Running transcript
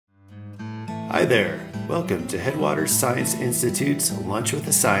Hi there. Welcome to Headwaters Science Institute's Lunch with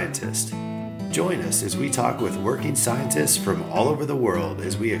a Scientist. Join us as we talk with working scientists from all over the world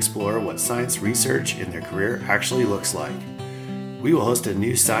as we explore what science research in their career actually looks like. We will host a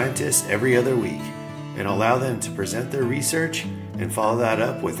new scientist every other week and allow them to present their research and follow that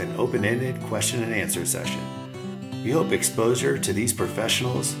up with an open-ended question and answer session. We hope exposure to these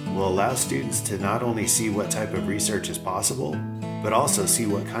professionals will allow students to not only see what type of research is possible, but also see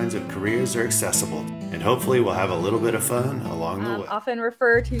what kinds of careers are accessible. And hopefully we'll have a little bit of fun along the way. Often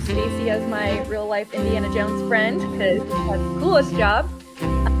refer to Stacy as my real-life Indiana Jones friend because she has the coolest job.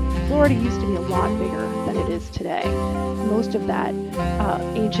 Florida used to be a lot bigger than it is today. Most of that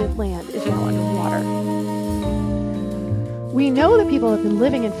ancient land is now underwater. We know that people have been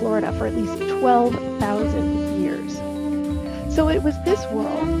living in Florida for at least 12,000 years. So it was this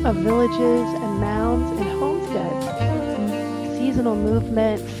world of villages and mounds and homesteads, seasonal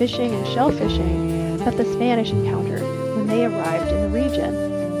movement, fishing and shellfishing that the Spanish encountered when they arrived in the region.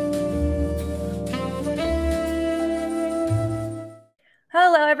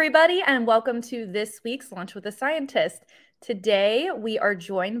 Hello, everybody, and welcome to this week's Lunch with a Scientist. Today, we are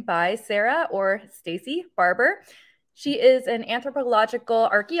joined by Sarah, or Stacy, Barber. She is an anthropological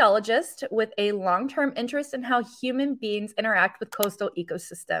archaeologist with a long-term interest in how human beings interact with coastal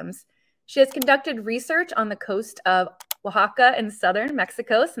ecosystems. She has conducted research on the coast of Oaxaca in southern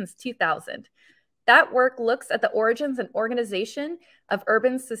Mexico since 2000. That work looks at the origins and organization of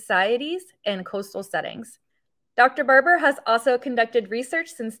urban societies in coastal settings. Dr. Barber has also conducted research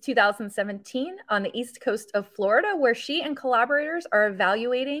since 2017 on the east coast of Florida, where she and collaborators are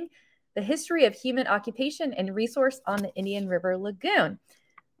evaluating the history of human occupation and resource on the Indian River Lagoon.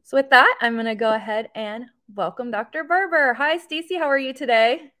 So with that, I'm going to go ahead and welcome Dr. Barber. Hi, Stacy. How are you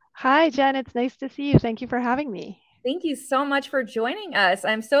today? Hi, Jen. It's nice to see you. Thank you for having me. Thank you so much for joining us.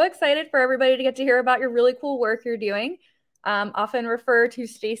 I'm so excited for everybody to get to hear about your really cool work you're doing. Often refer to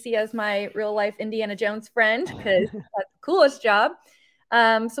Stacy as my real-life Indiana Jones friend because that's the coolest job.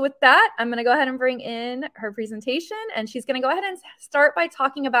 So with that, I'm going to go ahead and bring in her presentation, and she's going to go ahead and start by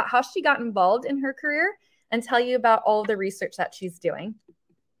talking about how she got involved in her career and tell you about all of the research that she's doing.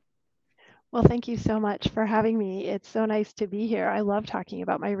 Well, thank you so much for having me. It's so nice to be here. I love talking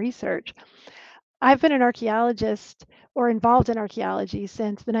about my research. I've been an archaeologist or involved in archaeology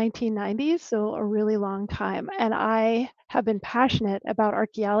since the 1990s, so a really long time. And I have been passionate about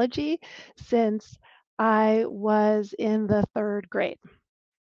archaeology since I was in the third grade.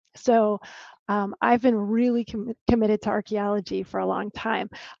 So I've been really committed to archaeology for a long time.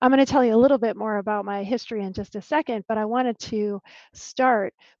 I'm going to tell you a little bit more about my history in just a second, but I wanted to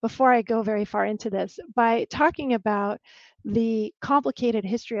start, before I go very far into this, by talking about the complicated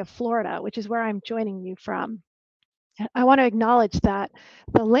history of Florida, which is where I'm joining you from. I want to acknowledge that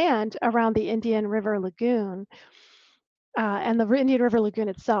the land around the Indian River Lagoon and the Indian River Lagoon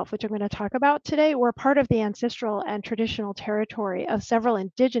itself, which I'm going to talk about today, were part of the ancestral and traditional territory of several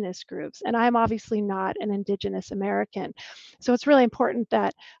indigenous groups. And I'm obviously not an indigenous American. So it's really important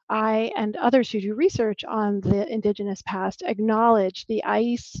that I and others who do research on the indigenous past acknowledge the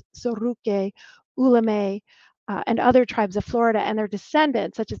Ais, Soruque, Ulame, and other tribes of Florida and their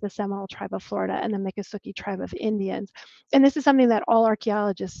descendants, such as the Seminole tribe of Florida and the Miccosukee tribe of Indians. And this is something that all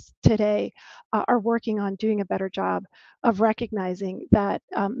archaeologists today are working on doing a better job of recognizing, that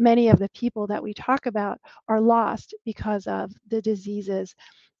many of the people that we talk about are lost because of the diseases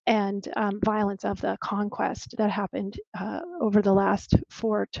and violence of the conquest that happened over the last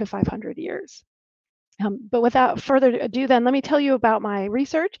 400 to 500 years. But without further ado, then let me tell you about my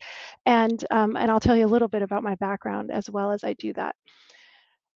research, and I'll tell you a little bit about my background as well as I do that.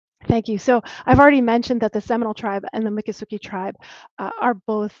 Thank you. So I've already mentioned that the Seminole tribe and the Miccosukee tribe are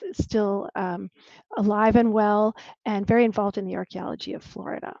both still alive and well and very involved in the archaeology of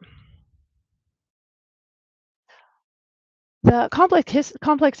Florida. The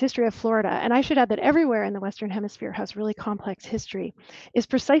complex history of Florida, and I should add that everywhere in the Western Hemisphere has really complex history, is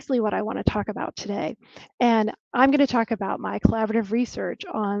precisely what I want to talk about today. And I'm going to talk about my collaborative research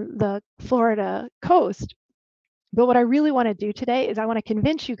on the Florida coast. But what I really want to do today is I want to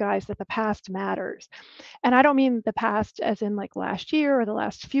convince you guys that the past matters. And I don't mean the past as in like last year or the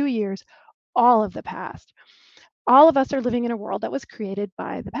last few years, all of the past. All of us are living in a world that was created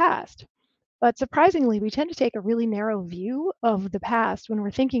by the past. But surprisingly, we tend to take a really narrow view of the past when we're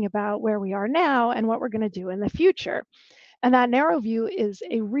thinking about where we are now and what we're going to do in the future. And that narrow view is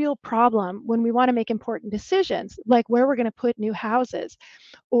a real problem when we want to make important decisions, like where we're going to put new houses,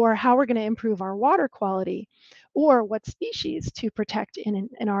 or how we're going to improve our water quality, or what species to protect in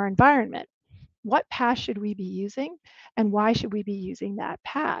our environment. What past should we be using, and why should we be using that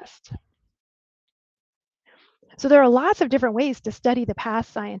past? So there are lots of different ways to study the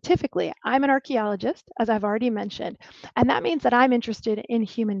past scientifically. I'm an archaeologist, as I've already mentioned, and that means that I'm interested in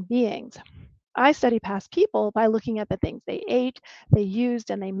human beings. I study past people by looking at the things they ate, they used,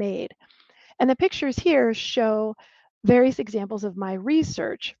 and they made. And the pictures here show various examples of my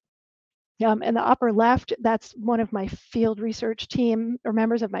research. In the upper left, that's one of my field research team or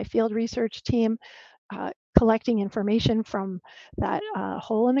members of my field research team collecting information from that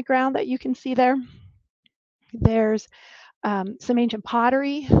hole in the ground that you can see there. There's some ancient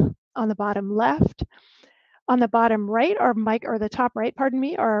pottery on the bottom left. On the bottom right, or the top right, pardon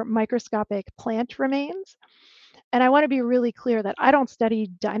me, are microscopic plant remains. And I want to be really clear that I don't study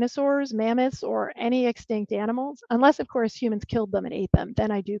dinosaurs, mammoths, or any extinct animals, unless, of course, humans killed them and ate them.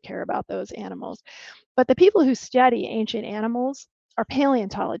 Then I do care about those animals. But the people who study ancient animals are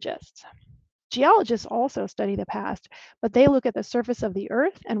paleontologists. Geologists also study the past, but they look at the surface of the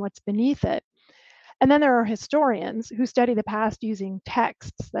earth and what's beneath it. And then there are historians who study the past using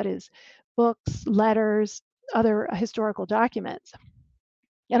texts, that is, books, letters, other historical documents.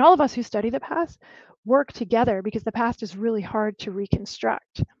 And all of us who study the past work together because the past is really hard to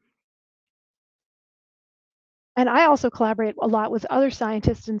reconstruct. And I also collaborate a lot with other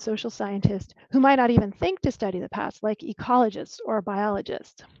scientists and social scientists who might not even think to study the past, like ecologists or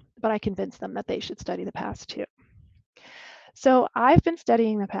biologists, but I convince them that they should study the past too. So I've been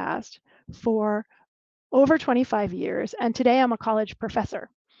studying the past for over 25 years, and today I'm a college professor.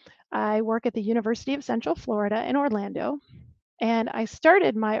 I work at the University of Central Florida in Orlando, and I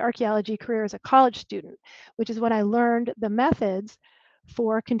started my archaeology career as a college student, which is when I learned the methods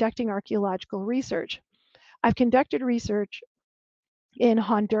for conducting archaeological research. I've conducted research in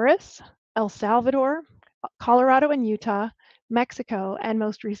Honduras, El Salvador, Colorado and Utah, Mexico, and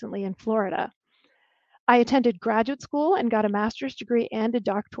most recently in Florida. I attended graduate school and got a master's degree and a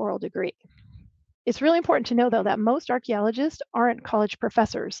doctoral degree. It's really important to know, though, that most archaeologists aren't college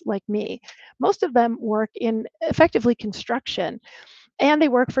professors like me. Most of them work in effectively construction, and they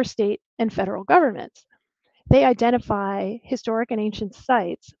work for state and federal governments. They identify historic and ancient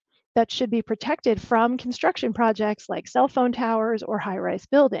sites that should be protected from construction projects like cell phone towers or high-rise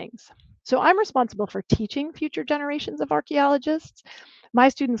buildings. So I'm responsible for teaching future generations of archaeologists. My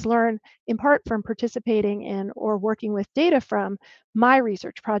students learn in part from participating in or working with data from my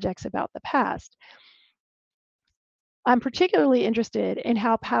research projects about the past. I'm particularly interested in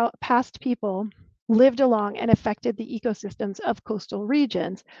how past people lived along and affected the ecosystems of coastal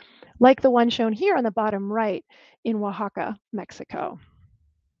regions, like the one shown here on the bottom right in Oaxaca, Mexico.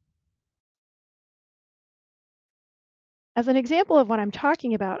 As an example of what I'm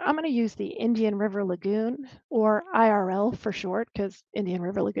talking about, I'm going to use the Indian River Lagoon, or IRL for short, because Indian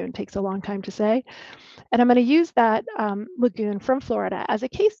River Lagoon takes a long time to say. And I'm going to use that lagoon from Florida as a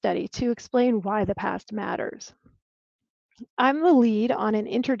case study to explain why the past matters. I'm the lead on an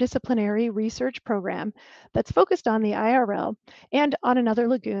interdisciplinary research program that's focused on the IRL and on another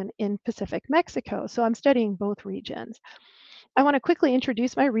lagoon in Pacific Mexico. So I'm studying both regions. I want to quickly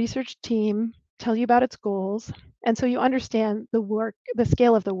introduce my research team, tell you about its goals, and so you understand the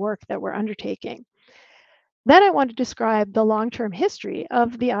scale of the work that we're undertaking. Then I want to describe the long-term history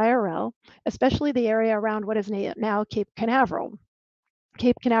of the IRL, especially the area around what is now Cape Canaveral.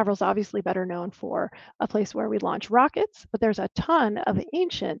 Cape Canaveral is obviously better known for a place where we launch rockets, but there's a ton of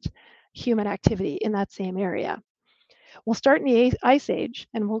ancient human activity in that same area. We'll start in the Ice Age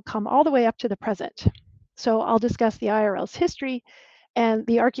and we'll come all the way up to the present. So I'll discuss the IRL's history and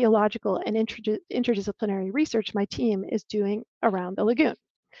the archaeological and interdisciplinary research my team is doing around the lagoon.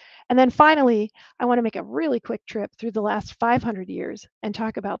 And then finally, I want to make a really quick trip through the last 500 years and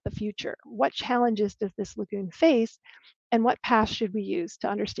talk about the future. What challenges does this lagoon face, and what path should we use to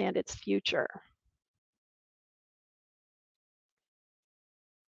understand its future?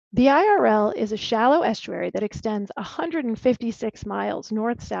 The IRL is a shallow estuary that extends 156 miles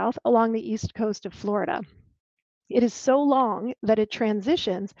north-south along the east coast of Florida. It is so long that it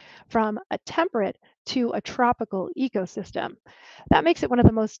transitions from a temperate to a tropical ecosystem. That makes it one of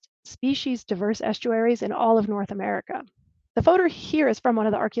the most species diverse estuaries in all of North America. The photo here is from one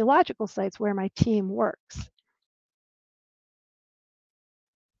of the archaeological sites where my team works.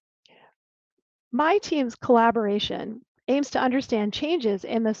 My team's collaboration aims to understand changes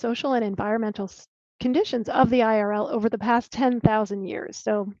in the social and environmental conditions of the IRL over the past 10,000 years.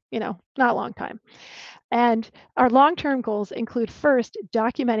 So, not a long time. And our long-term goals include first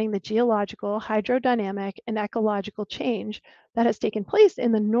documenting the geological, hydrodynamic, and ecological change that has taken place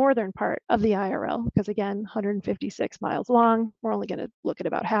in the northern part of the IRL, because again, 156 miles long, we're only going to look at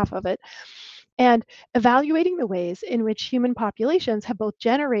about half of it. and evaluating the ways in which human populations have both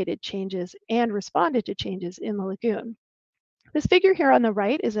generated changes and responded to changes in the lagoon. This figure here on the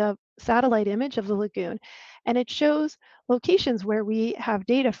right is a satellite image of the lagoon, and it shows locations where we have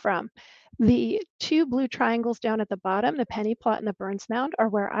data from. The two blue triangles down at the bottom, the penny plot and the Burns Mound, are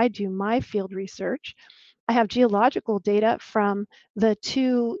where I do my field research. I have geological data from the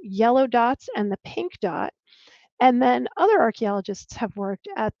two yellow dots and the pink dot. And then other archaeologists have worked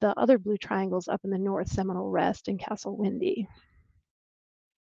at the other blue triangles up in the north, Seminole Rest and Castle Windy.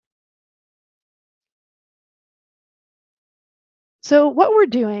 So what we're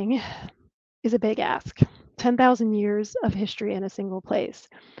doing is a big ask. 10,000 years of history in a single place.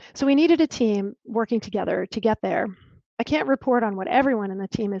 So we needed a team working together to get there. I can't report on what everyone in the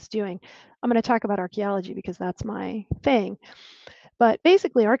team is doing. I'm going to talk about archaeology because that's my thing. But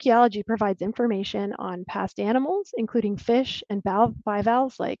basically, archaeology provides information on past animals, including fish and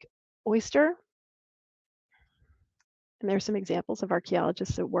bivalves like oyster. And there's some examples of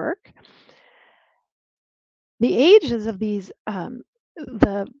archaeologists at work. The ages of these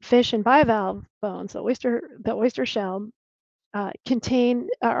the fish and bivalve bones, the oyster shell, are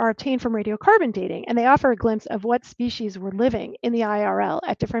obtained from radiocarbon dating, and they offer a glimpse of what species were living in the IRL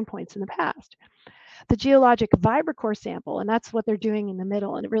at different points in the past. The geologic vibrocore sample, and that's what they're doing in the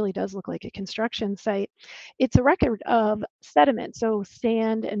middle, and it really does look like a construction site. It's a record of sediment, so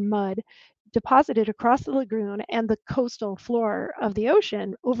sand and mud, deposited across the lagoon and the coastal floor of the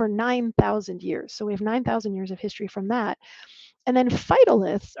ocean over 9,000 years. So we have 9,000 years of history from that. And then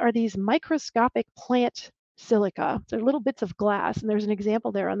phytoliths are these microscopic plant silica. They're little bits of glass, and there's an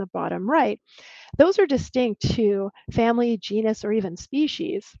example there on the bottom right. Those are distinct to family, genus, or even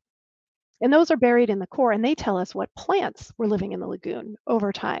species. And those are buried in the core, and they tell us what plants were living in the lagoon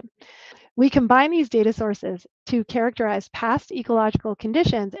over time. We combine these data sources to characterize past ecological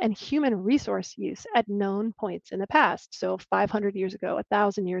conditions and human resource use at known points in the past. So 500 years ago,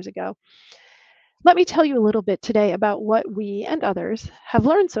 1,000 years ago. Let me tell you a little bit today about what we and others have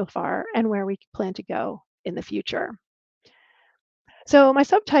learned so far and where we plan to go in the future. So my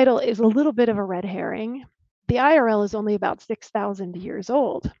subtitle is a little bit of a red herring. The IRL is only about 6,000 years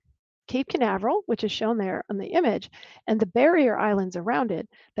old. Cape Canaveral, which is shown there on the image, and the barrier islands around it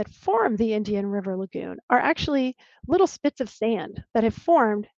that form the Indian River Lagoon are actually little spits of sand that have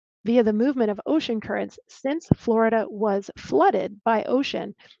formed via the movement of ocean currents since Florida was flooded by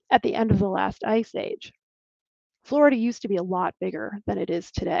ocean at the end of the last ice age. Florida used to be a lot bigger than it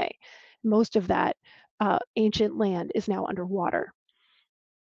is today. Most of that ancient land is now underwater.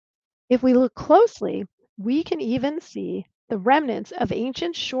 If we look closely, we can even see the remnants of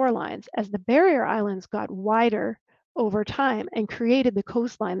ancient shorelines as the barrier islands got wider over time and created the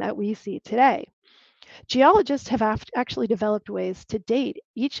coastline that we see today. Geologists have actually developed ways to date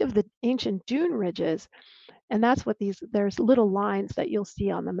each of the ancient dune ridges, and that's what there's little lines that you'll see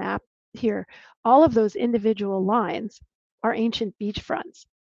on the map here. All of those individual lines are ancient beachfronts.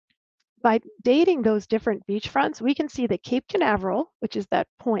 By dating those different beachfronts, we can see that Cape Canaveral, which is that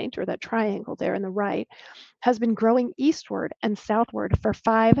point or that triangle there on the right, has been growing eastward and southward for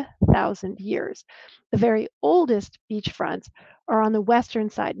 5,000 years. The very oldest beachfronts are on the western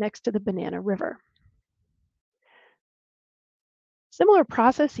side next to the Banana River. Similar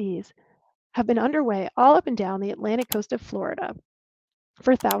processes have been underway all up and down the Atlantic coast of Florida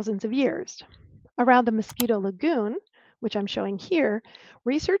for thousands of years. Around the Mosquito Lagoon, which I'm showing here,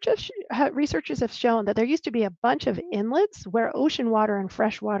 researchers have shown that there used to be a bunch of inlets where ocean water and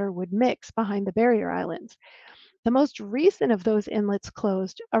fresh water would mix behind the barrier islands. The most recent of those inlets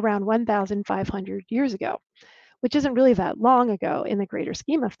closed around 1,500 years ago, which isn't really that long ago in the greater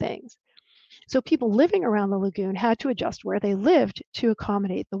scheme of things. So people living around the lagoon had to adjust where they lived to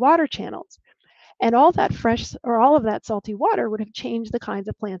accommodate the water channels. And all that fresh or all of that salty water would have changed the kinds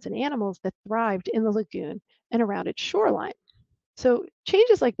of plants and animals that thrived in the lagoon and around its shoreline. So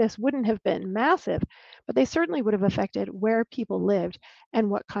changes like this wouldn't have been massive, but they certainly would have affected where people lived and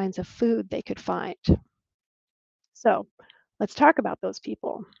what kinds of food they could find. So let's talk about those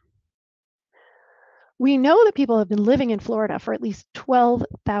people. We know that people have been living in Florida for at least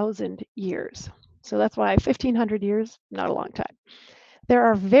 12,000 years. So that's why 1,500 years, not a long time. There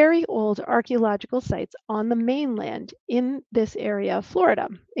are very old archaeological sites on the mainland in this area of Florida,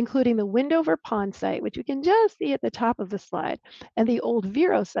 including the Windover Pond site, which you can just see at the top of the slide, and the old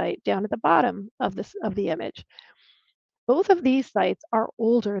Vero site down at the bottom of the image. Both of these sites are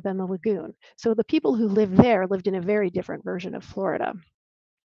older than the lagoon, so the people who lived there lived in a very different version of Florida.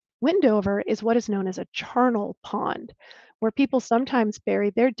 Windover is what is known as a charnel pond, where people sometimes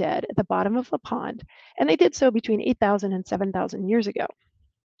buried their dead at the bottom of the pond, and they did so between 8,000 and 7,000 years ago.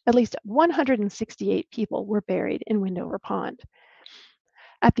 At least 168 people were buried in Windover Pond.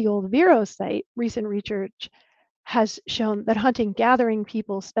 At the old Vero site, recent research has shown that hunting gathering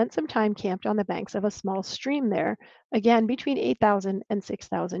people spent some time camped on the banks of a small stream there, again between 8,000 and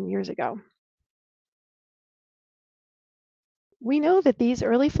 6,000 years ago. We know that these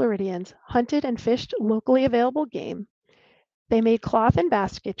early Floridians hunted and fished locally available game. They made cloth and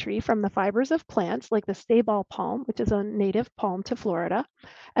basketry from the fibers of plants like the sabal palm, which is a native palm to Florida,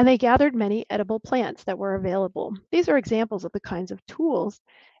 and they gathered many edible plants that were available. These are examples of the kinds of tools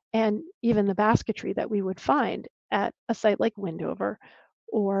and even the basketry that we would find at a site like Windover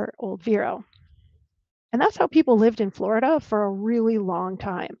or Old Vero. And that's how people lived in Florida for a really long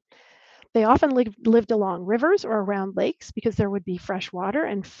time. They often lived along rivers or around lakes because there would be fresh water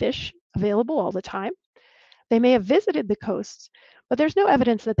and fish available all the time. They may have visited the coasts, but there's no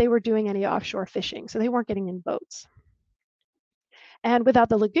evidence that they were doing any offshore fishing, so they weren't getting in boats. And without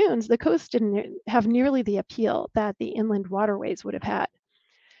the lagoons, the coast didn't have nearly the appeal that the inland waterways would have had.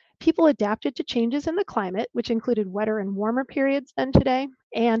 People adapted to changes in the climate, which included wetter and warmer periods than today,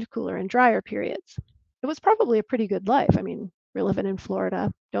 and cooler and drier periods. It was probably a pretty good life. I mean, we're living in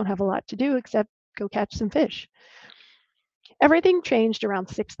Florida, don't have a lot to do except go catch some fish. Everything changed around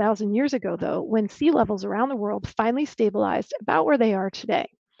 6,000 years ago, though, when sea levels around the world finally stabilized about where they are today.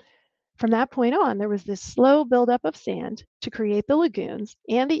 From that point on, there was this slow buildup of sand to create the lagoons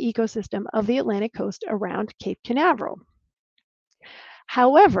and the ecosystem of the Atlantic coast around Cape Canaveral.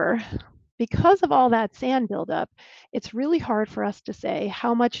 However, because of all that sand buildup, it's really hard for us to say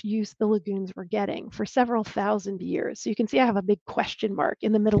how much use the lagoons were getting for several thousand years. So you can see I have a big question mark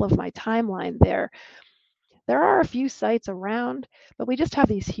in the middle of my timeline there. There are a few sites around, but we just have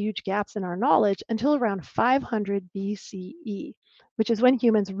these huge gaps in our knowledge until around 500 BCE, which is when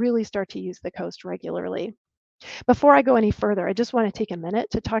humans really start to use the coast regularly. Before I go any further, I just want to take a minute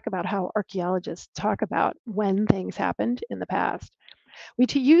to talk about how archaeologists talk about when things happened in the past. We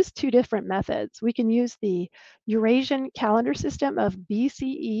use two different methods. We can use the Eurasian calendar system of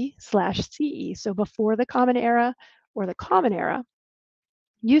BCE/CE, so before the Common Era or the Common Era.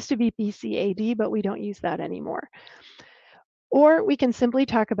 Used to be BCAD, but we don't use that anymore. Or we can simply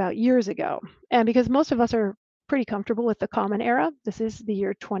talk about years ago. And because most of us are pretty comfortable with the Common Era, this is the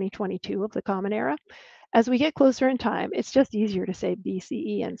year 2022 of the Common Era. As we get closer in time, it's just easier to say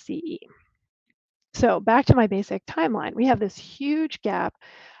BCE and CE. So back to my basic timeline, we have this huge gap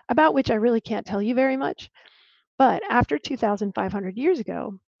about which I really can't tell you very much. But after 2,500 years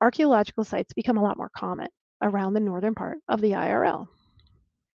ago, archaeological sites become a lot more common around the northern part of the IRL.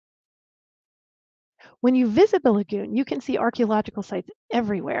 When you visit the lagoon, you can see archaeological sites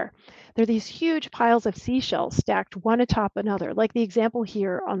everywhere. There are these huge piles of seashells stacked one atop another, like the example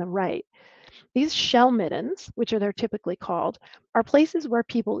here on the right. These shell middens, which they're typically called, are places where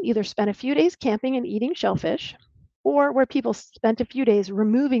people either spent a few days camping and eating shellfish, or where people spent a few days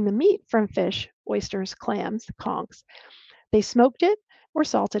removing the meat from fish, oysters, clams, conchs. They smoked it or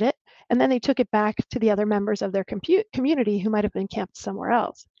salted it, and then they took it back to the other members of their community who might have been camped somewhere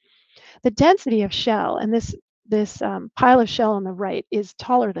else. The density of shell, and this pile of shell on the right is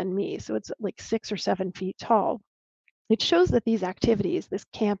taller than me, so it's like 6 or 7 feet tall. It shows that these activities, this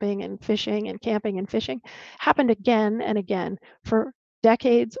camping and fishing and camping and fishing, happened again and again for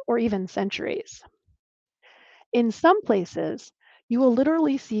decades or even centuries. In some places, you will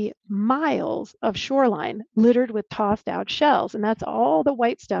literally see miles of shoreline littered with tossed out shells, and that's all the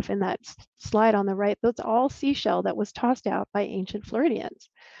white stuff in that slide on the right. That's all seashell that was tossed out by ancient Floridians.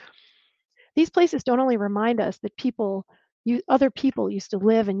 These places don't only remind us that other people used to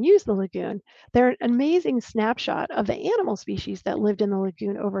live and use the lagoon, they're an amazing snapshot of the animal species that lived in the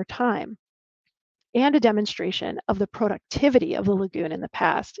lagoon over time and a demonstration of the productivity of the lagoon in the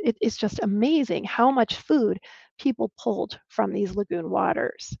past. It is just amazing how much food people pulled from these lagoon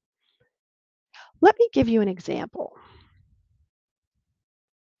waters. Let me give you an example.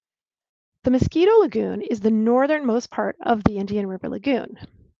 The Mosquito Lagoon is the northernmost part of the Indian River Lagoon.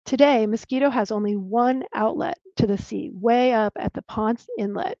 Today, Mosquito has only one outlet to the sea, way up at the Ponce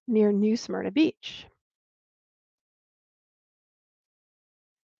Inlet near New Smyrna Beach.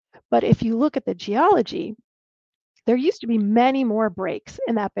 But if you look at the geology, there used to be many more breaks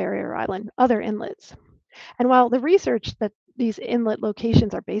in that barrier island, other inlets. And while the research that these inlet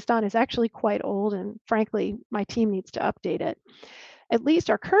locations are based on is actually quite old, and frankly, my team needs to update it, at least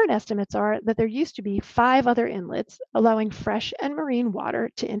our current estimates are that there used to be 5 other inlets allowing fresh and marine water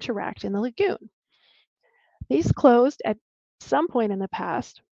to interact in the lagoon. These closed at some point in the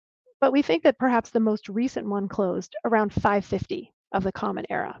past, but we think that perhaps the most recent one closed around 550 of the Common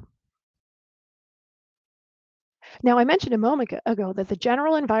Era. Now, I mentioned a moment ago that the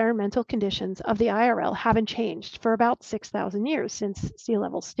general environmental conditions of the IRL haven't changed for about 6,000 years since sea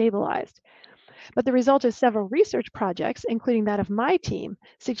level stabilized. But the result of several research projects, including that of my team,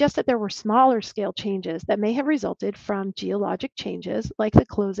 suggests that there were smaller scale changes that may have resulted from geologic changes like the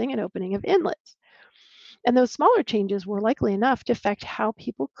closing and opening of inlets. And those smaller changes were likely enough to affect how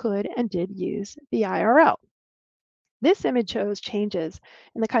people could and did use the IRL. This image shows changes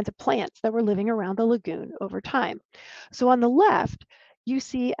in the kinds of plants that were living around the lagoon over time. So on the left, you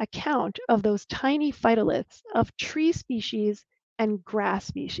see a count of those tiny phytoliths of tree species and grass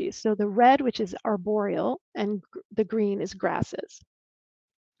species. So the red, which is arboreal, and the green is grasses,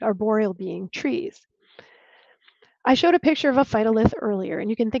 arboreal being trees. I showed a picture of a phytolith earlier, and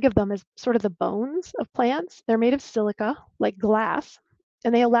you can think of them as sort of the bones of plants. They're made of silica, like glass,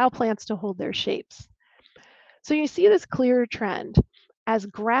 and they allow plants to hold their shapes. So you see this clear trend. As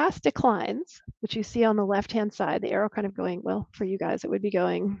grass declines, which you see on the left-hand side, the arrow kind of going, well, for you guys, it would be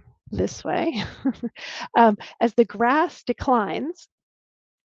going this way. As the grass declines,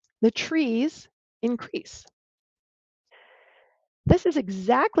 the trees increase. This is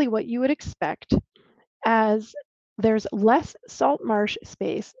exactly what you would expect as there's less salt marsh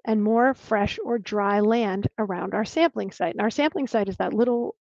space and more fresh or dry land around our sampling site. And our sampling site is that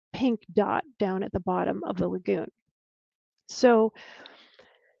little pink dot down at the bottom of the lagoon. So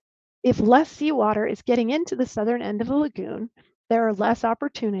if less seawater is getting into the southern end of the lagoon, there are less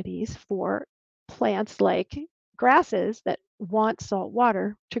opportunities for plants like grasses that want salt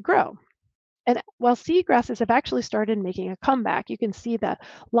water to grow. And while seagrasses have actually started making a comeback, you can see the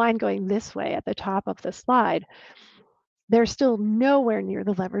line going this way at the top of the slide. They're still nowhere near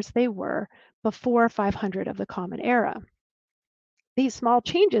the levels they were before 500 of the Common Era. These small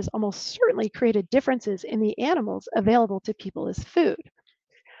changes almost certainly created differences in the animals available to people as food.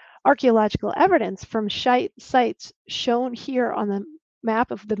 Archaeological evidence from sites shown here on the map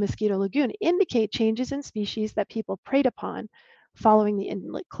of the Mosquito Lagoon indicate changes in species that people preyed upon following the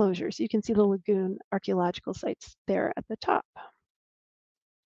inlet closures. You can see the lagoon archaeological sites there at the top.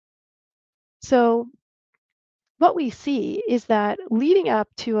 So what we see is that leading up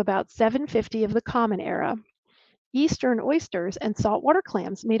to about 750 of the Common Era, Eastern oysters and saltwater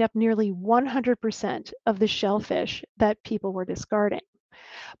clams made up nearly 100% of the shellfish that people were discarding.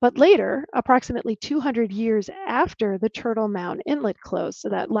 But later, approximately 200 years after the Turtle Mound Inlet closed, so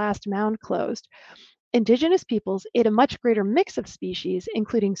that last mound closed, indigenous peoples ate a much greater mix of species,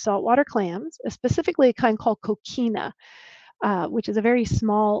 including saltwater clams, specifically a kind called coquina, which is a very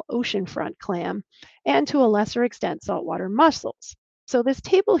small oceanfront clam, and to a lesser extent, saltwater mussels. So this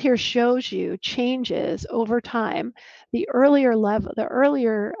table here shows you changes over time. The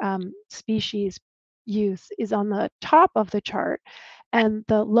earlier species use is on the top of the chart, and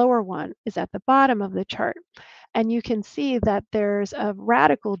the lower one is at the bottom of the chart. And you can see that there's a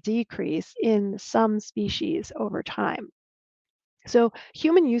radical decrease in some species over time. So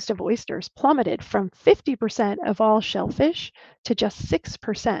human use of oysters plummeted from 50% of all shellfish to just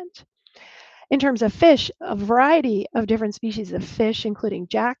 6%. In terms of fish, a variety of different species of fish, including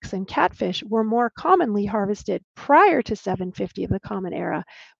jacks and catfish, were more commonly harvested prior to 750 of the Common Era,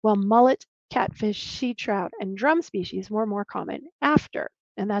 while mullet, catfish, sea trout, and drum species were more common after.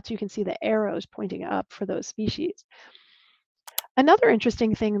 And that's, you can see the arrows pointing up for those species. Another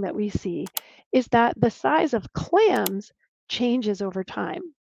interesting thing that we see is that the size of clams changes over time.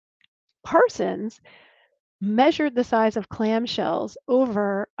 Parsons measured the size of clam shells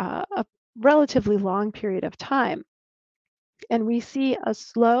over a relatively long period of time. And we see a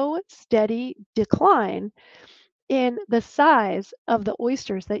slow, steady decline in the size of the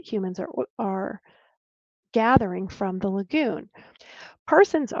oysters that humans are gathering from the lagoon.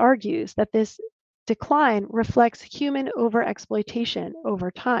 Parsons argues that this decline reflects human overexploitation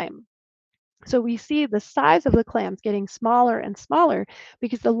over time. So we see the size of the clams getting smaller and smaller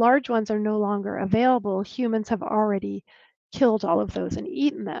because the large ones are no longer available. Humans have already killed all of those and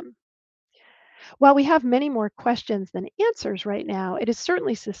eaten them. While we have many more questions than answers right now, it is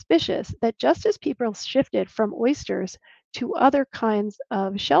certainly suspicious that just as people shifted from oysters to other kinds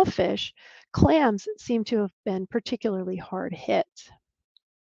of shellfish, clams seem to have been particularly hard hit.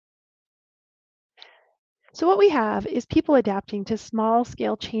 So what we have is people adapting to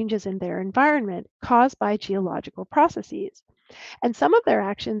small-scale changes in their environment caused by geological processes. And some of their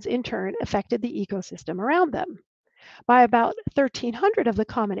actions, in turn, affected the ecosystem around them. By about 1300 of the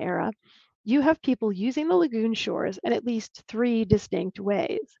Common Era, you have people using the lagoon shores in at least three distinct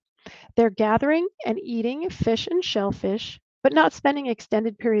ways. They're gathering and eating fish and shellfish, but not spending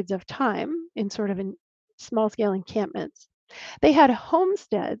extended periods of time in sort of small-scale encampments. They had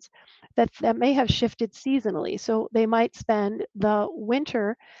homesteads that may have shifted seasonally. So they might spend the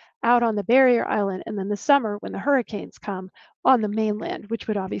winter out on the barrier island and then the summer when the hurricanes come on the mainland, which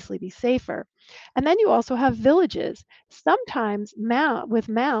would obviously be safer. And then you also have villages, sometimes with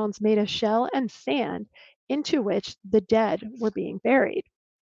mounds made of shell and sand into which the dead were being buried.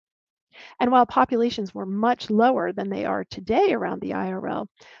 And while populations were much lower than they are today around the IRL,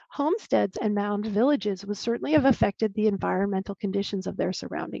 homesteads and mound villages would certainly have affected the environmental conditions of their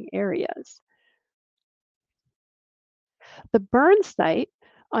surrounding areas. The burn site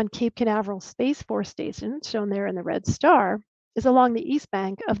on Cape Canaveral Space Force Station, shown there in the red star, is along the east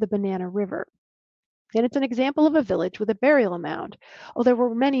bank of the Banana River. And it's an example of a village with a burial mound. Oh, there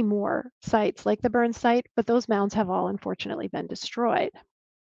were many more sites like the burn site, but those mounds have all unfortunately been destroyed.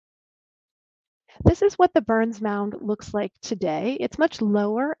 This is what the Burns Mound looks like today. It's much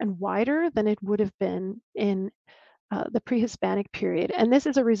lower and wider than it would have been in the pre-Hispanic period. And this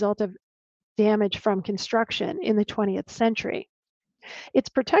is a result of damage from construction in the 20th century. It's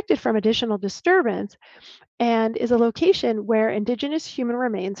protected from additional disturbance and is a location where indigenous human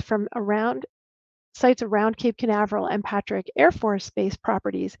remains from sites around Cape Canaveral and Patrick Air Force Base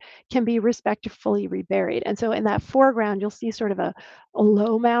properties can be respectfully reburied. And so in that foreground, you'll see sort of a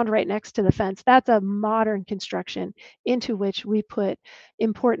low mound right next to the fence. That's a modern construction into which we put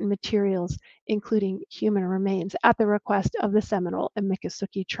important materials, including human remains, at the request of the Seminole and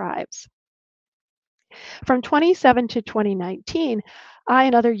Miccosukee tribes. From 2017 to 2019, I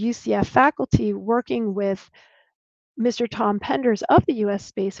and other UCF faculty working with Mr. Tom Penders of the U.S.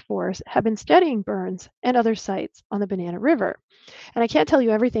 Space Force have been studying Burns and other sites on the Banana River. And I can't tell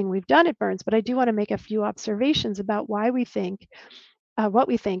you everything we've done at Burns, but I do want to make a few observations about what we think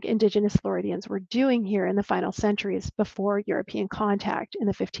indigenous Floridians were doing here in the final centuries before European contact in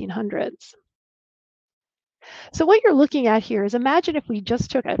the 1500s. So what you're looking at here is, imagine if we just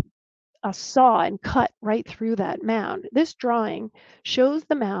took a saw and cut right through that mound. This drawing shows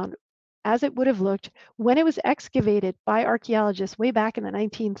the mound as it would have looked when it was excavated by archaeologists way back in the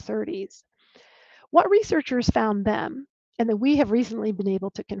 1930s. What researchers found then, and that we have recently been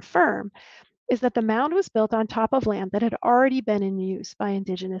able to confirm, is that the mound was built on top of land that had already been in use by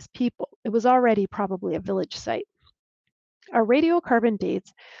indigenous people. It was already probably a village site. Our radiocarbon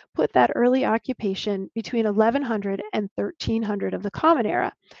dates put that early occupation between 1100 and 1300 of the Common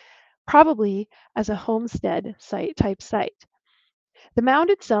Era, probably as a homestead type site. The mound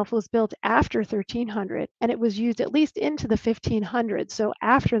itself was built after 1300, and it was used at least into the 1500s, so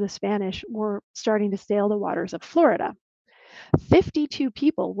after the Spanish were starting to sail the waters of Florida. 52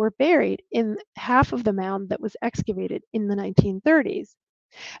 people were buried in half of the mound that was excavated in the 1930s.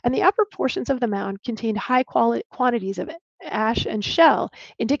 And the upper portions of the mound contained high quantities of ash and shell,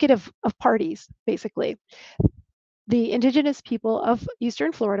 indicative of parties, basically. The indigenous people of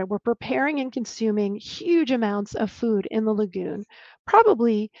Eastern Florida were preparing and consuming huge amounts of food in the lagoon,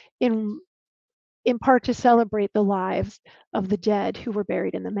 probably in part to celebrate the lives of the dead who were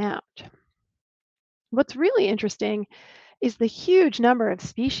buried in the mound. What's really interesting is the huge number of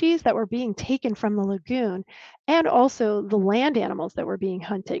species that were being taken from the lagoon, and also the land animals that were being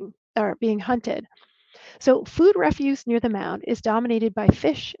hunted. So food refuse near the mound is dominated by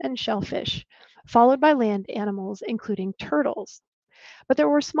fish and shellfish, followed by land animals, including turtles. But there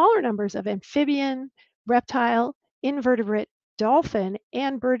were smaller numbers of amphibian, reptile, invertebrate, dolphin,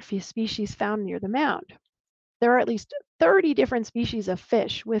 and bird species found near the mound. There are at least 30 different species of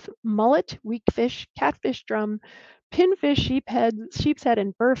fish, with mullet, weakfish, catfish drum, pinfish, sheep's head,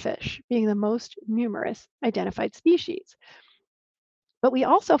 and burrfish being the most numerous identified species. But we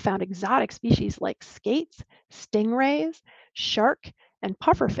also found exotic species like skates, stingrays, shark, and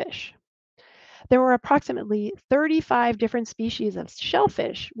pufferfish. There were approximately 35 different species of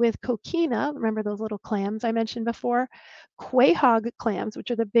shellfish, with coquina, remember those little clams I mentioned before, quahog clams, which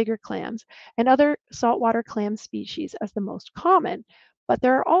are the bigger clams, and other saltwater clam species as the most common. But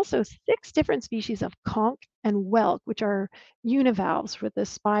there are also 6 different species of conch and whelk, which are univalves with a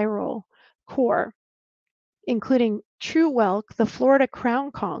spiral core, including true whelk, the Florida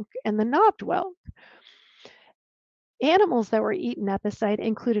crown conch, and the knobbed whelk. Animals that were eaten at the site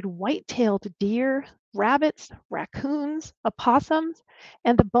included white-tailed deer, rabbits, raccoons, opossums,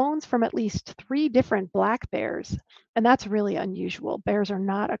 and the bones from at least 3 different black bears. And that's really unusual. Bears were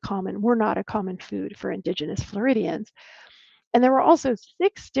not a common food for indigenous Floridians. And there were also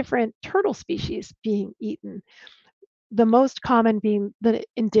 6 different turtle species being eaten, the most common being the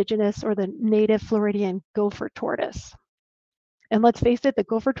indigenous or the native Floridian gopher tortoise. And let's face it, the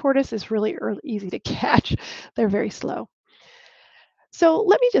gopher tortoise is really easy to catch. They're very slow. So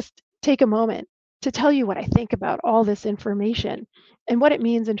let me just take a moment to tell you what I think about all this information and what it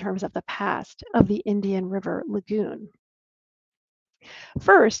means in terms of the past of the Indian River Lagoon.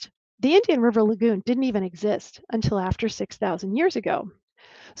 First, the Indian River Lagoon didn't even exist until after 6,000 years ago.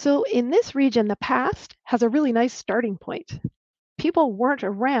 So in this region, the past has a really nice starting point. People were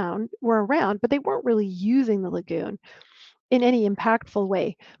around, but they weren't really using the lagoon in any impactful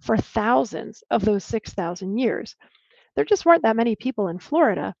way for thousands of those 6,000 years. There just weren't that many people in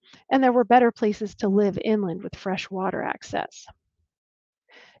Florida, and there were better places to live inland with fresh water access.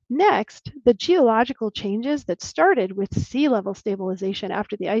 Next, the geological changes that started with sea level stabilization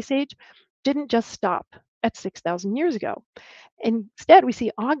after the Ice Age didn't just stop at 6,000 years ago. Instead, we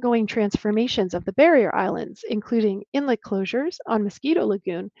see ongoing transformations of the barrier islands, including inlet closures on Mosquito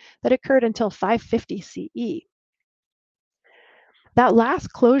Lagoon that occurred until 550 CE. That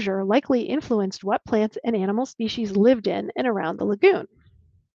last closure likely influenced what plants and animal species lived in and around the lagoon.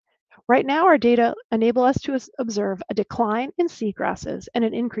 Right now, our data enable us to observe a decline in seagrasses and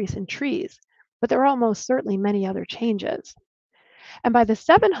an increase in trees, but there are almost certainly many other changes. And by the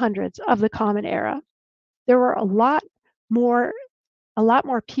 700s of the Common Era, there were a lot more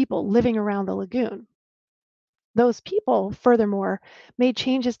people living around the lagoon. Those people, furthermore, made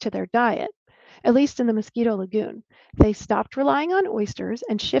changes to their diet, at least in the Mosquito Lagoon. They stopped relying on oysters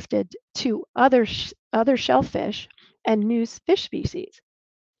and shifted to other shellfish and new fish species.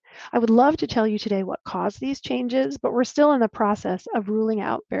 I would love to tell you today what caused these changes, but we're still in the process of ruling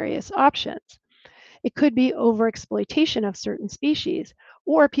out various options. It could be overexploitation of certain species,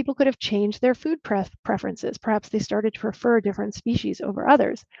 or people could have changed their food preferences. Perhaps they started to prefer different species over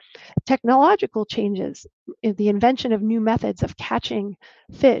others. Technological changes, the invention of new methods of catching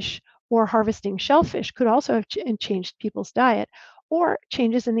fish or harvesting shellfish could also have changed people's diet, or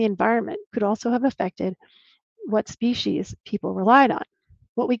changes in the environment could also have affected what species people relied on.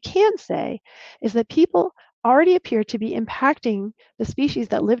 What we can say is that people already appear to be impacting the species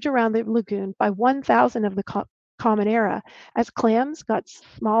that lived around the lagoon by 1,000 of the Common Era as clams got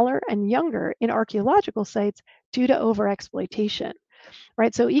smaller and younger in archaeological sites due to overexploitation.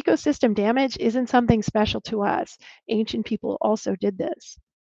 Right? So ecosystem damage isn't something special to us. Ancient people also did this.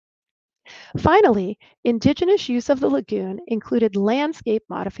 Finally, indigenous use of the lagoon included landscape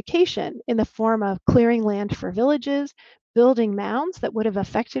modification in the form of clearing land for villages, building mounds that would have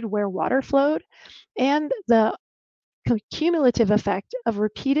affected where water flowed, and the cumulative effect of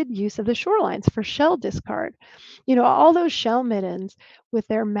repeated use of the shorelines for shell discard. All those shell middens with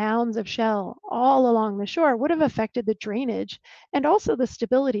their mounds of shell all along the shore would have affected the drainage and also the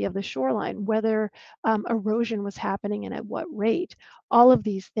stability of the shoreline, whether erosion was happening and at what rate. All of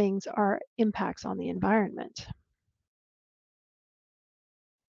these things are impacts on the environment.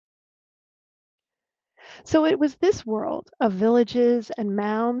 So it was this world of villages and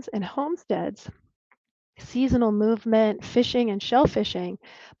mounds and homesteads, seasonal movement, fishing, and shell fishing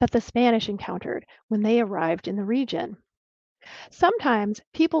that the Spanish encountered when they arrived in the region. Sometimes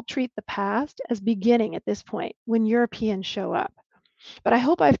people treat the past as beginning at this point when Europeans show up. But I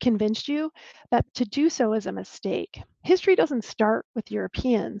hope I've convinced you that to do so is a mistake. History doesn't start with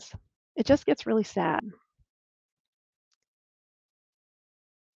Europeans. It just gets really sad.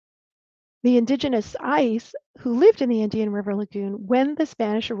 The indigenous Ais who lived in the Indian River Lagoon when the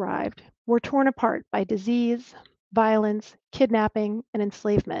Spanish arrived were torn apart by disease, violence, kidnapping, and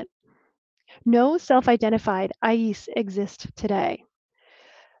enslavement. No self-identified Ais exist today.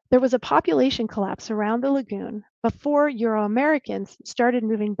 There was a population collapse around the lagoon before Euro-Americans started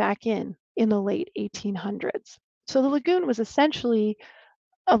moving back in the late 1800s. So the lagoon was essentially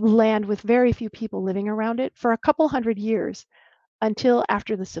a land with very few people living around it for a couple hundred years until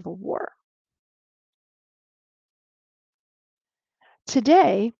after the Civil War.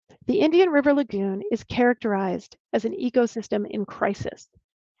 Today, the Indian River Lagoon is characterized as an ecosystem in crisis.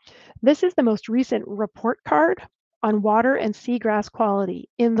 This is the most recent report card on water and seagrass quality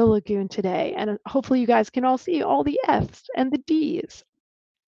in the lagoon today. And hopefully you guys can all see all the F's and the D's.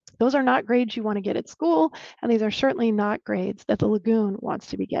 Those are not grades you want to get at school, and these are certainly not grades that the lagoon wants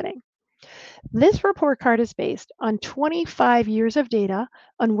to be getting. This report card is based on 25 years of data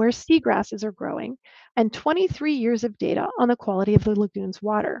on where seagrasses are growing and 23 years of data on the quality of the lagoon's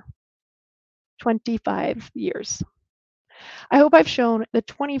water. 25 years. I hope I've shown that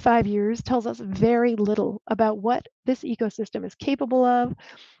 25 years tells us very little about what this ecosystem is capable of,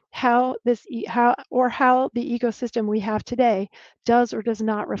 how the ecosystem we have today does or does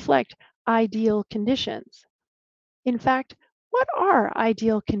not reflect ideal conditions. In fact, what are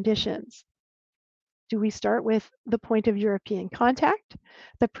ideal conditions? Do we start with the point of European contact,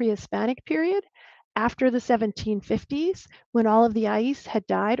 the pre-Hispanic period, after the 1750s when all of the ice had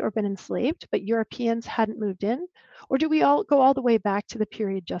died or been enslaved, but Europeans hadn't moved in? Or do we all go all the way back to the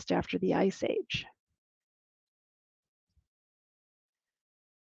period just after the Ice Age?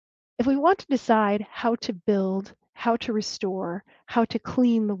 If we want to decide how to build, how to restore, how to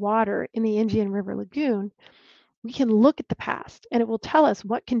clean the water in the Indian River Lagoon, we can look at the past and it will tell us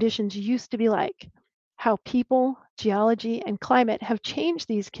what conditions used to be like, how people, geology, and climate have changed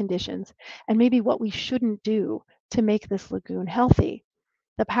these conditions, and maybe what we shouldn't do to make this lagoon healthy.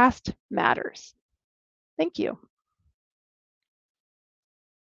 The past matters. Thank you.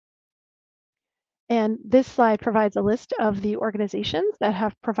 And this slide provides a list of the organizations that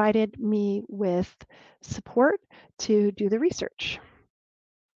have provided me with support to do the research.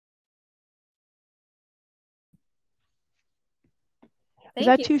 Is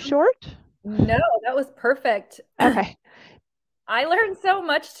that too short? No, that was perfect. Okay. I learned so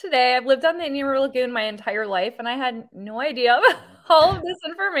much today. I've lived on the Indian River Lagoon my entire life, and I had no idea all of this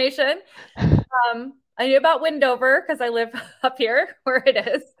information. I knew about Windover because I live up here where it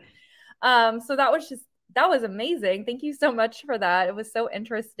is. So that was amazing. Thank you so much for that. It was so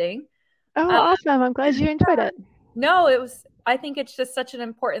interesting. Oh, awesome. I'm glad you enjoyed it. No, I think it's just such an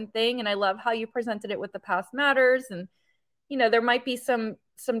important thing. And I love how you presented it with the past matters. And, there might be some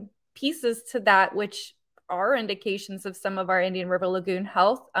pieces to that, which are indications of some of our Indian River Lagoon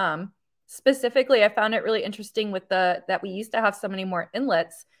health. Specifically, I found it really interesting with that we used to have so many more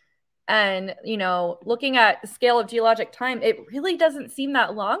inlets. And, looking at the scale of geologic time, it really doesn't seem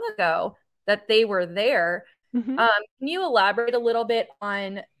that long ago that they were there. Mm-hmm. Can you elaborate a little bit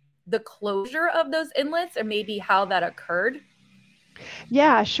on the closure of those inlets and maybe how that occurred?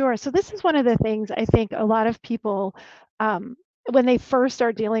 Yeah, sure. So this is one of the things I think a lot of people, when they first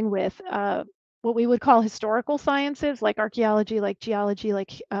start dealing with what we would call historical sciences, like archaeology, like geology,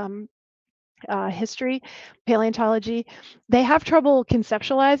 like history, paleontology, they have trouble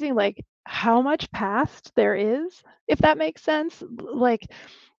conceptualizing like how much past there is, if that makes sense. Like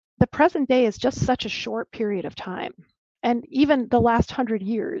the present day is just such a short period of time. And even the last 100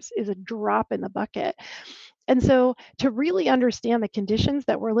 years is a drop in the bucket. And so to really understand the conditions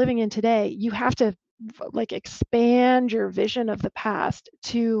that we're living in today, you have to like expand your vision of the past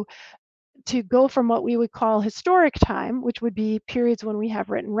to go from what we would call historic time, which would be periods when we have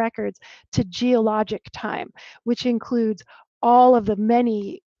written records, to geologic time, which includes all of the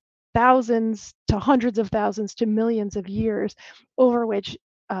many thousands to hundreds of thousands to millions of years over which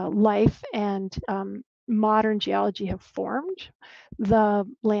life and modern geology have formed the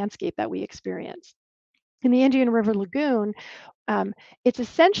landscape that we experience. In the Indian River Lagoon, it's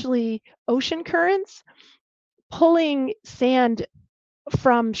essentially ocean currents pulling sand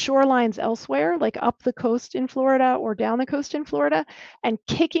from shorelines elsewhere, like up the coast in Florida or down the coast in Florida, and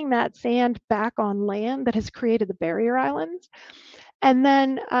kicking that sand back on land that has created the barrier islands. And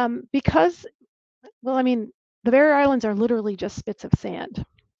then because, well, I mean, the barrier islands are literally just spits of sand,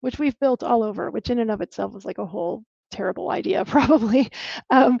 which we've built all over, which in and of itself is like a whole terrible idea, probably.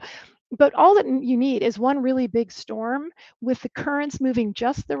 But all that you need is one really big storm with the currents moving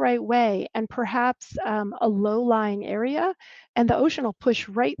just the right way and perhaps a low-lying area, and the ocean will push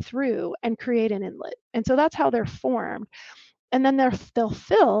right through and create an inlet. And so that's how they're formed. And then they'll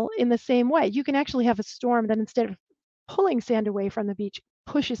fill in the same way. You can actually have a storm that instead of pulling sand away from the beach,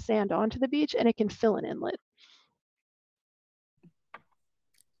 pushes sand onto the beach, and it can fill an inlet.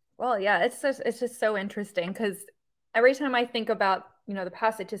 Well, yeah, it's just so interesting because every time I think about the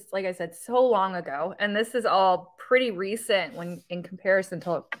past, it just, like I said, so long ago, and this is all pretty recent when in comparison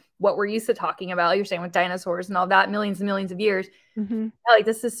to what we're used to talking about. You're saying with dinosaurs and all that, millions and millions of years. Mm-hmm. Like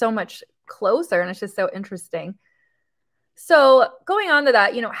this is so much closer, and it's just so interesting. So going on to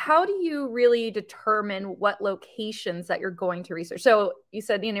that, how do you really determine what locations that you're going to research? So you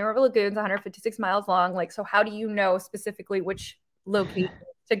said the Indian River Lagoon is 156 miles long. Like, so how do you know specifically which location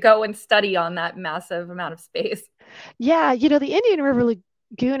to go and study on that massive amount of space? Yeah, the Indian River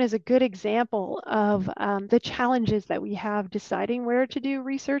Lagoon is a good example of the challenges that we have deciding where to do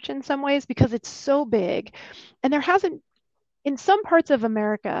research in some ways, because it's so big. And there hasn't, in some parts of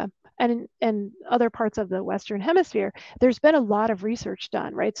America and in other parts of the Western Hemisphere, there's been a lot of research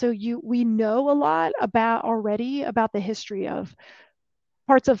done, right? So we know a lot already about the history of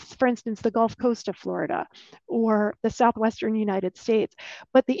parts of, for instance, the Gulf Coast of Florida or the southwestern United States.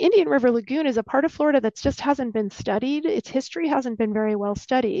 But the Indian River Lagoon is a part of Florida that just hasn't been studied. Its history hasn't been very well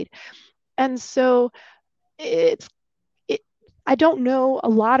studied. And so I don't know a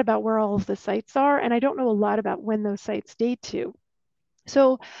lot about where all of the sites are, and I don't know a lot about when those sites date to.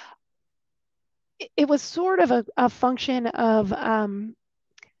 So it was sort of a function of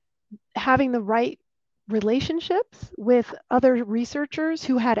having the right relationships with other researchers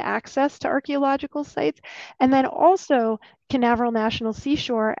who had access to archaeological sites, and then also Canaveral National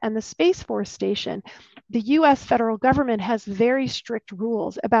Seashore and the Space Force Station. The US federal government has very strict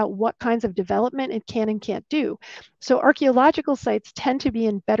rules about what kinds of development it can and can't do. So archaeological sites tend to be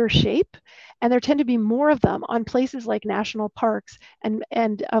in better shape, and there tend to be more of them on places like national parks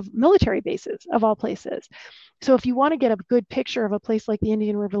and of military bases, of all places. So if you want to get a good picture of a place like the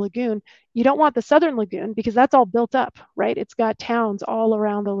Indian River Lagoon, you don't want the southern lagoon because that's all built up, right? It's got towns all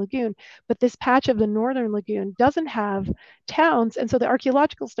around the lagoon. But this patch of the northern lagoon doesn't have towns. And so the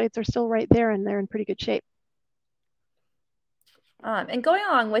archaeological sites are still right there and they're in pretty good shape. And going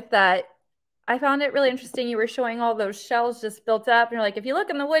along with that, I found it really interesting. You were showing all those shells just built up, and you're like, if you look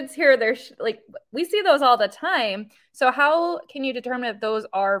in the woods here, there's like, we see those all the time. So how can you determine if those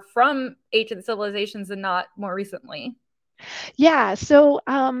are from ancient civilizations and not more recently? Yeah, so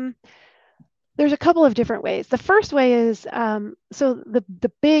there's a couple of different ways. The first way is so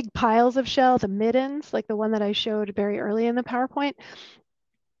the big piles of shell, the middens, like the one that I showed very early in the PowerPoint,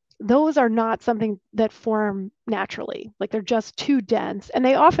 those are not something that form naturally. Like they're just too dense. And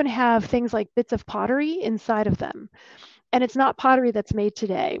they often have things like bits of pottery inside of them. And it's not pottery that's made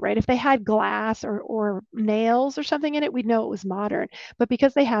today, right? If they had glass or nails or something in it, we'd know it was modern. But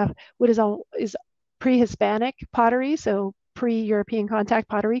because they have what is pre-Hispanic pottery, so pre-European contact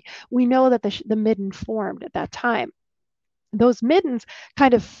pottery, we know that the midden formed at that time. Those middens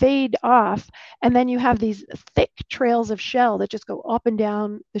kind of fade off, and then you have these thick trails of shell that just go up and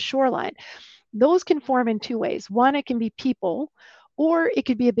down the shoreline. Those can form in two ways. One, it can be people, or it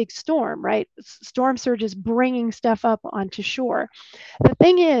could be a big storm, right? Storm surges bringing stuff up onto shore. The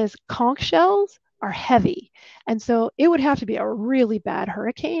thing is, conch shells are heavy. And so it would have to be a really bad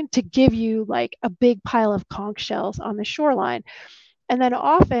hurricane to give you like a big pile of conch shells on the shoreline. And then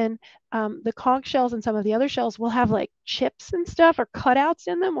often the conch shells and some of the other shells will have like chips and stuff or cutouts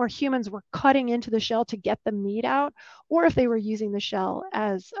in them, or humans were cutting into the shell to get the meat out, or if they were using the shell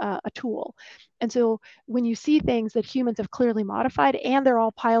as a tool. And so when you see things that humans have clearly modified and they're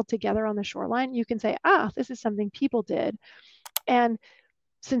all piled together on the shoreline, you can say, this is something people did. And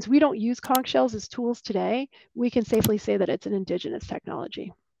since we don't use conch shells as tools today, we can safely say that it's an indigenous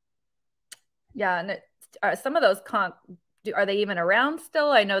technology. Yeah, and some of those conch, are they even around still?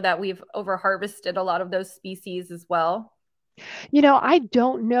 I know that we've over harvested a lot of those species as well. I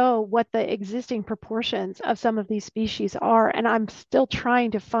don't know what the existing proportions of some of these species are, and I'm still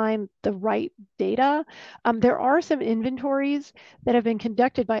trying to find the right data. There are some inventories that have been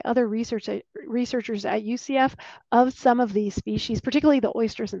conducted by other researchers at UCF of some of these species, particularly the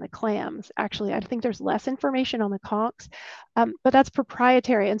oysters and the clams. Actually, I think there's less information on the conchs, but that's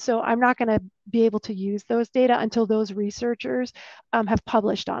proprietary, and so I'm not going to be able to use those data until those researchers have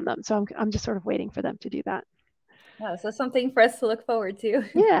published on them. So I'm just sort of waiting for them to do that. Yeah, so something for us to look forward to.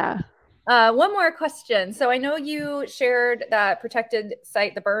 Yeah. One more question. So I know you shared that protected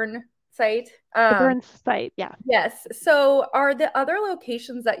site, the burn site. The burn site, yeah. Yes. So are the other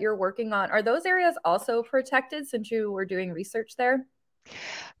locations that you're working on, are those areas also protected since you were doing research there?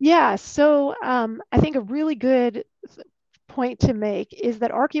 Yeah. So I think a really good point to make is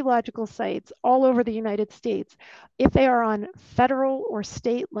that archaeological sites all over the United States, if they are on federal or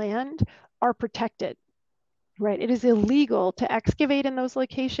state land, are protected. Right. It is illegal to excavate in those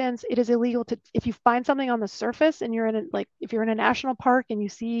locations. It is illegal to, if you find something on the surface and you're in if you're in a national park and you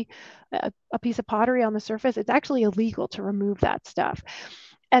see a piece of pottery on the surface, it's actually illegal to remove that stuff.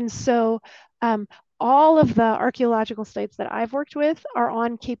 And so all of the archaeological sites that I've worked with are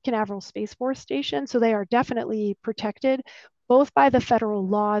on Cape Canaveral Space Force Station. So they are definitely protected, both by the federal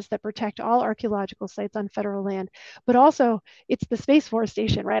laws that protect all archaeological sites on federal land, but also it's the Space Force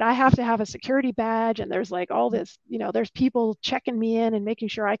Station, right? I have to have a security badge, and there's like all this, there's people checking me in and making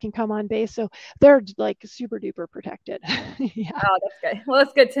sure I can come on base. So they're like super duper protected. Yeah. Oh, that's good. Well,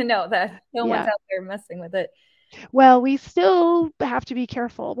 it's good to know that no one's out there messing with it. Well, we still have to be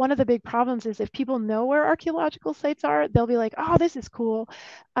careful. One of the big problems is if people know where archaeological sites are, they'll be like, oh, this is cool.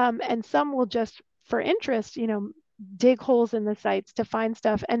 And some will just, for interest, dig holes in the sites to find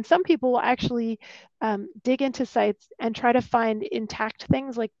stuff. And some people will actually dig into sites and try to find intact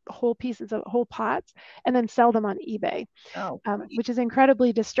things like whole pieces of whole pots and then sell them on eBay, which is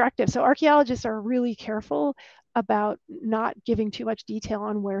incredibly destructive. So archaeologists are really careful about not giving too much detail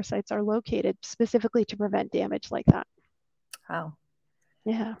on where sites are located, specifically to prevent damage like that. Wow.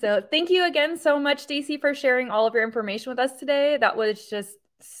 Yeah. So thank you again so much, Stacy, for sharing all of your information with us today. That was just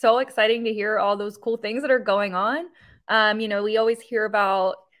so exciting to hear all those cool things that are going on. We always hear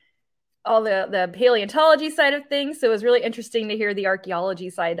about all the paleontology side of things. So it was really interesting to hear the archaeology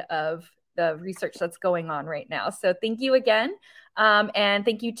side of the research that's going on right now. So thank you again. And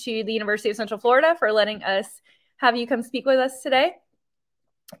thank you to the University of Central Florida for letting us have you come speak with us today.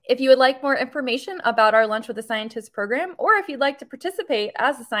 If you would like more information about our Lunch with a Scientist program, or if you'd like to participate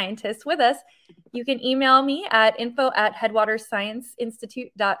as a scientist with us, you can email me at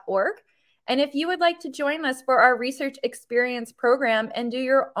info@headwaterscienceinstitute.org. And if you would like to join us for our research experience program and do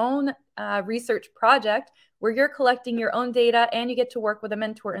your own research project where you're collecting your own data and you get to work with a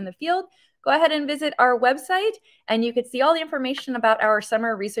mentor in the field, go ahead and visit our website and you can see all the information about our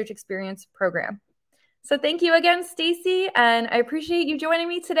summer research experience program. So thank you again, Stacy, and I appreciate you joining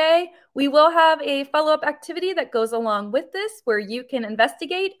me today. We will have a follow-up activity that goes along with this where you can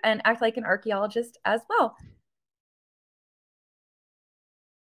investigate and act like an archaeologist as well.